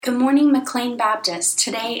Good morning, McLean Baptist.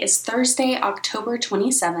 Today is Thursday, October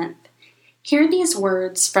 27th. Hear these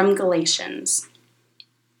words from Galatians.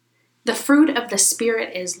 The fruit of the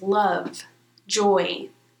Spirit is love, joy,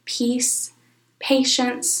 peace,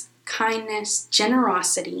 patience, kindness,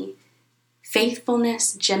 generosity,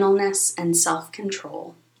 faithfulness, gentleness, and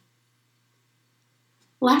self-control.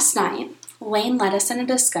 Last night, Lane led us in a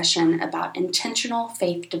discussion about intentional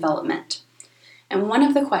faith development. And one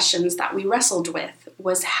of the questions that we wrestled with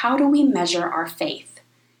was, how do we measure our faith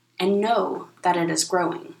and know that it is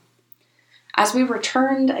growing? As we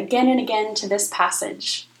returned again and again to this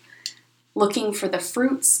passage, looking for the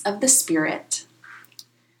fruits of the Spirit,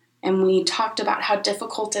 and we talked about how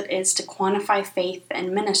difficult it is to quantify faith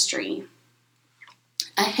and ministry,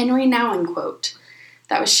 a Henry Nouwen quote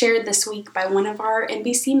that was shared this week by one of our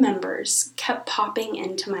NBC members kept popping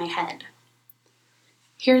into my head.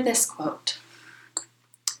 Hear this quote.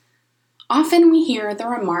 Often we hear the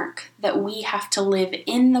remark that we have to live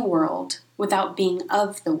in the world without being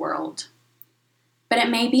of the world. But it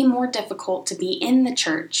may be more difficult to be in the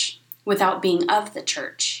church without being of the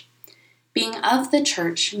church. Being of the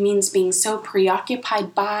church means being so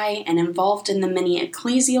preoccupied by and involved in the many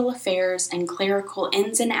ecclesial affairs and clerical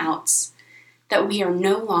ins and outs that we are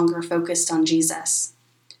no longer focused on Jesus.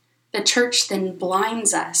 The church then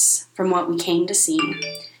blinds us from what we came to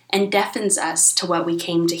see and deafens us to what we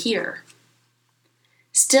came to hear.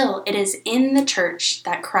 Still, it is in the church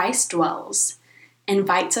that Christ dwells,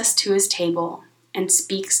 invites us to his table, and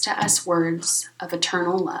speaks to us words of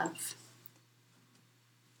eternal love.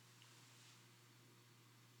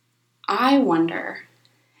 I wonder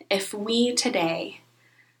if we today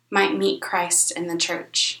might meet Christ in the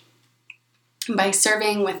church by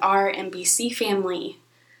serving with our NBC family,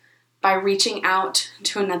 by reaching out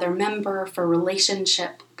to another member for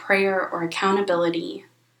relationship, prayer, or accountability,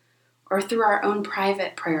 or through our own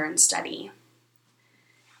private prayer and study.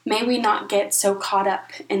 May we not get so caught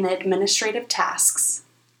up in the administrative tasks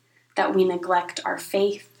that we neglect our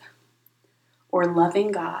faith or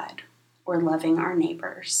loving God or loving our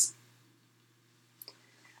neighbors.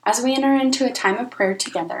 As we enter into a time of prayer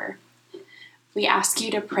together, we ask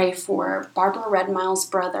you to pray for Barbara Redmile's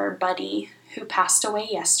brother, Buddy, who passed away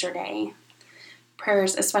yesterday.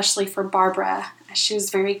 Prayers especially for Barbara, as she was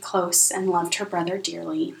very close and loved her brother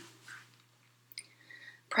dearly.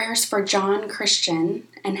 Prayers for John Christian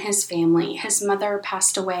and his family. His mother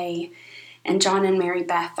passed away, and John and Mary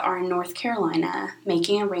Beth are in North Carolina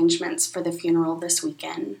making arrangements for the funeral this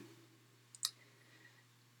weekend.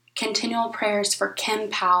 Continual prayers for Kim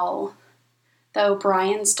Powell, the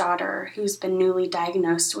O'Brien's daughter, who's been newly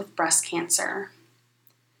diagnosed with breast cancer.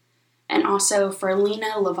 And also for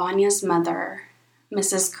Lena Lavagna's mother,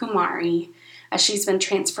 Mrs. Kumari, as she's been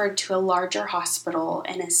transferred to a larger hospital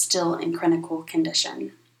and is still in critical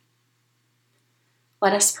condition.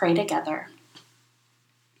 Let us pray together.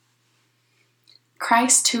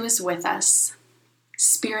 Christ who is with us,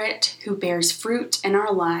 Spirit who bears fruit in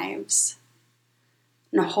our lives,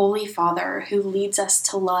 and a Holy Father who leads us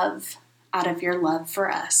to love out of your love for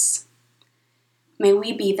us. May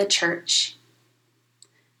we be the church,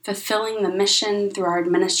 fulfilling the mission through our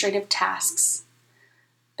administrative tasks,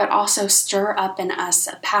 but also stir up in us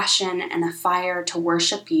a passion and a fire to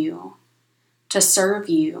worship you, to serve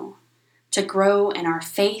you, to grow in our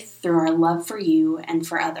faith through our love for you and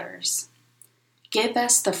for others. Give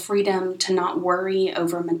us the freedom to not worry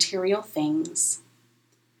over material things.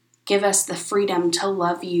 Give us the freedom to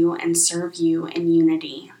love you and serve you in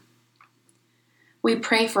unity. We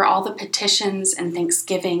pray for all the petitions and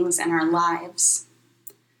thanksgivings in our lives,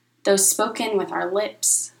 those spoken with our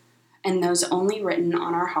lips and those only written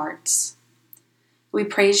on our hearts. We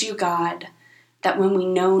praise you, God, that when we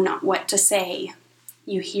know not what to say,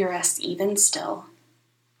 you hear us even still.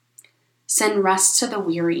 Send rest to the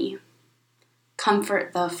weary,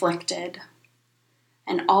 comfort the afflicted,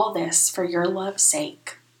 and all this for your love's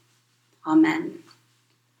sake. Amen.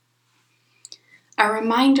 A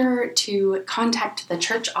reminder to contact the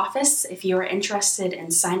church office if you are interested in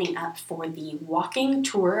signing up for the walking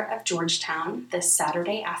tour of Georgetown this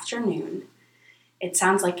Saturday afternoon. It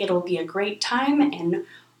sounds like it'll be a great time, and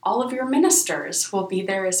all of your ministers will be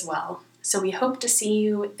there as well. So we hope to see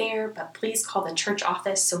you there, but please call the church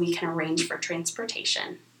office so we can arrange for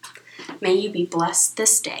transportation. May you be blessed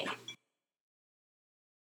this day.